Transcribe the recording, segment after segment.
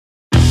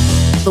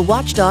The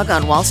Watchdog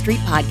on Wall Street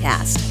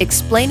podcast,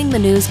 explaining the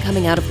news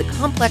coming out of the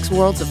complex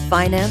worlds of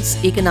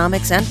finance,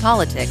 economics, and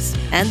politics,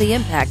 and the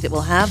impact it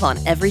will have on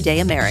everyday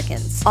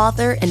Americans.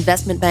 Author,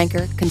 investment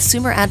banker,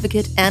 consumer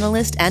advocate,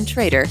 analyst, and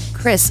trader,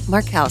 Chris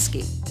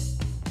Markowski.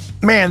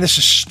 Man, this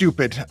is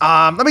stupid.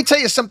 Let me tell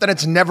you something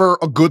that's never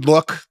a good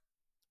look.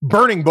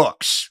 Burning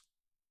books.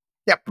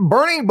 Yeah,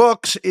 burning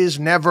books is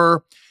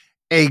never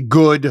a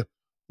good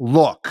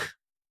look.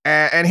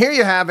 And here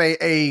you have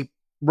a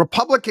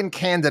Republican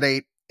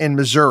candidate in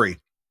Missouri.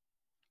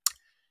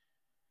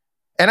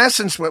 In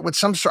essence, with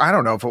some sort, I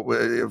don't know if it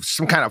was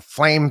some kind of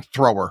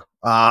flamethrower,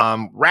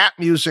 rap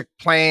music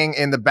playing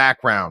in the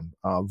background.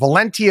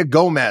 Valentia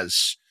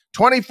Gomez,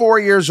 24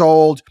 years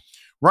old,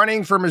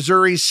 running for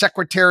Missouri's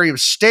Secretary of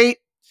State,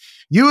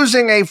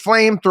 using a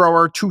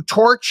flamethrower to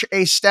torch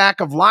a stack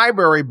of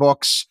library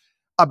books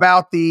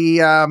about the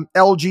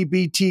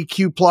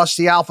LGBTQ plus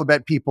the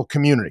alphabet people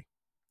community.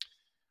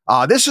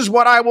 This is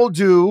what I will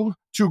do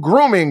to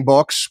grooming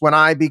books when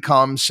I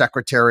become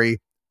Secretary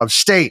of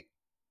State.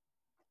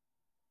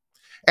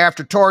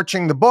 After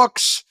torching the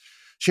books,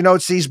 she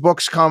notes these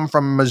books come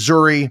from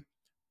Missouri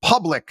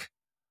Public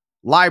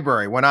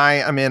Library. When I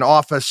am in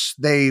office,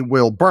 they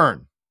will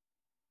burn.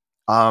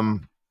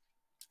 Again,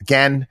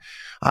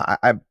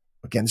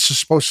 this is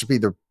supposed to be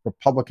the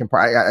Republican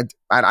Party.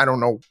 I don't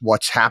know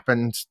what's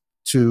happened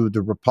to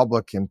the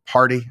Republican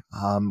Party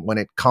when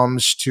it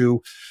comes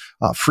to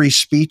free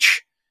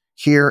speech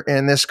here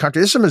in this country.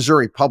 This is a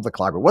Missouri Public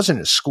Library. It wasn't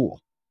a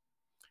school.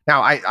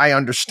 Now, I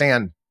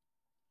understand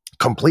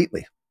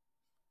completely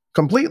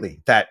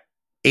that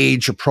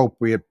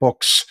age-appropriate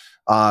books,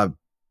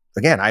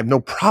 again, I have no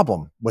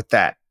problem with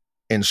that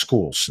in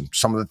schools. And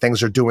some of the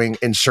things they're doing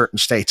in certain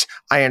states.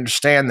 I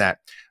understand that.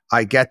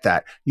 I get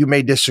that. You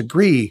may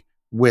disagree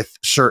with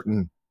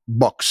certain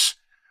books,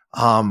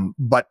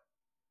 but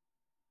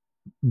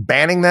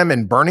banning them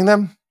and burning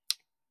them,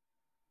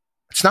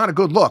 it's not a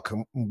good look.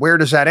 Where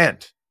does that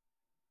end?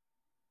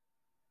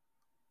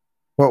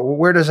 Well,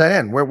 where does that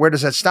end? Where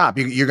does that stop?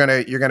 You're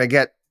gonna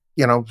get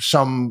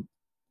some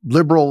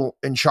liberal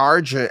in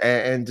charge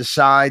and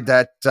decide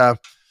that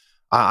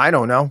I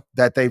don't know,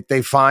 that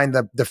they find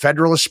the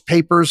Federalist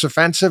Papers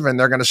offensive and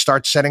they're going to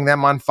start setting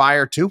them on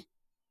fire too.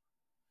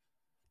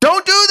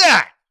 Don't do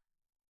that.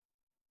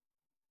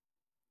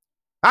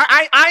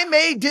 I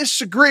may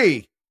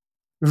disagree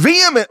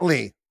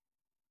vehemently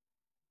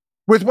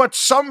with what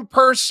some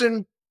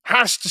person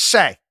has to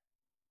say.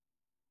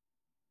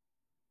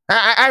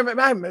 I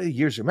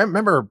years ago,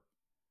 remember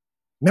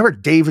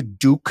David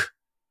Duke?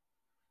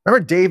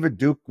 Remember David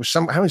Duke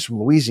I was from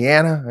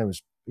Louisiana.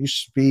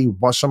 Used to be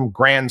some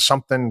grand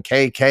something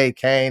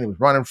KKK, and he was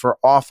running for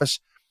office.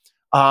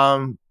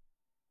 Again,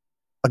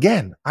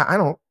 I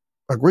don't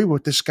agree with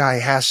what this guy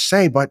has to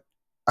say, but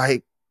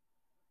I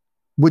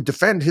would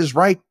defend his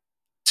right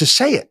to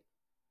say it.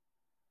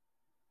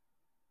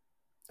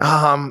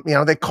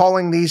 They're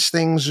calling these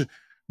things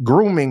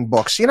grooming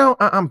books.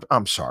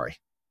 I'm sorry.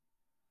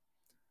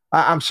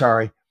 I'm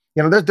sorry.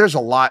 There's a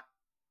lot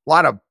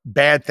of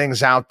bad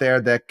things out there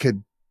that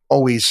could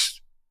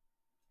always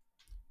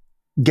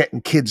get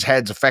in kids'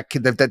 heads, affect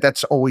kids.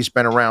 That's always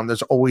been around.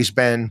 There's always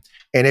been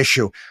an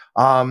issue.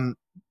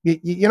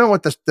 You know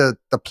what the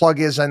plug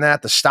is on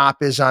that? The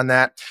stop is on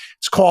that.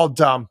 It's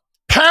called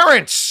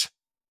parents.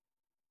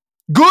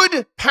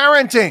 Good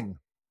parenting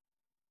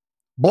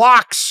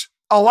blocks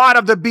a lot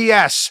of the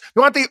BS.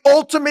 You want the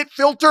ultimate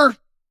filter?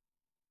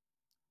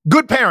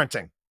 Good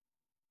parenting.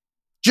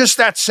 Just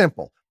that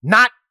simple.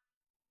 Not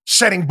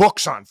setting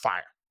books on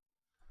fire.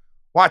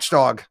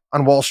 Watchdog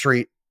on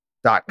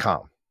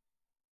wallstreet.com.